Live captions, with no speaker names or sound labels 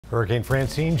Hurricane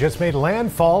Francine just made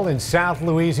landfall in South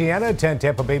Louisiana. 10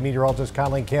 Tampa Bay meteorologist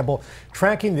Colleen Campbell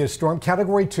tracking this storm.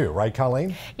 Category 2, right,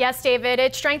 Colleen? Yes, David.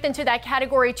 It strengthened to that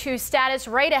Category 2 status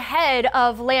right ahead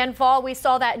of landfall. We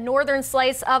saw that northern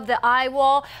slice of the eye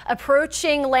wall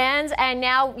approaching land. And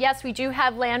now, yes, we do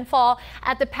have landfall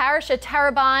at the parish of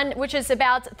Terrebonne, which is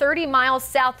about 30 miles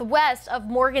southwest of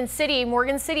Morgan City.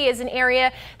 Morgan City is an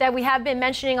area that we have been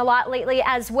mentioning a lot lately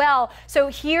as well. So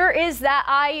here is that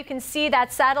eye. You can see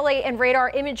that satellite and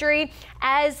radar imagery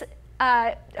as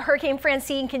Hurricane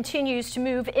Francine continues to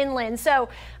move inland. So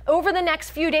over the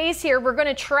next few days here, we're going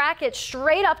to track it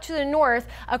straight up to the north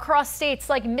across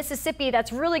states like Mississippi.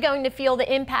 That's really going to feel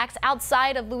the impacts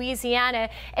outside of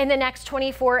Louisiana in the next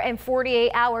 24 and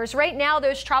 48 hours. Right now,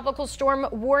 those tropical storm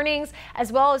warnings,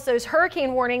 as well as those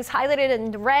hurricane warnings highlighted in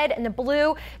the red and the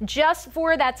blue, just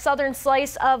for that southern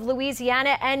slice of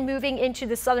Louisiana and moving into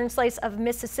the southern slice of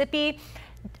Mississippi.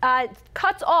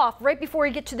 Cuts off right before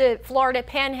we get to the Florida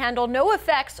Panhandle. No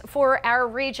effects for our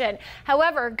region.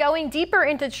 However, going deeper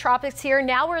into the tropics here,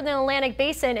 now we're in the Atlantic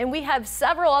Basin and we have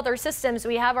several other systems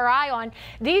we have our eye on.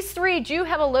 These three do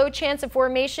have a low chance of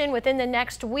formation within the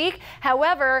next week.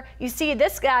 However, you see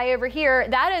this guy over here,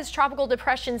 that is Tropical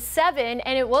Depression 7,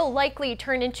 and it will likely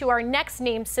turn into our next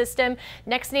named system.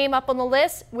 Next name up on the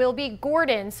list will be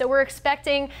Gordon. So we're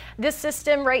expecting this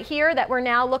system right here that we're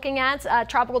now looking at,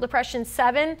 Tropical Depression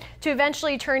 7, to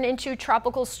eventually turn into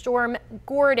Tropical Storm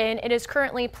Gordon. It is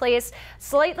currently placed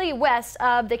slightly west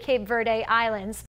of the Cape Verde Islands.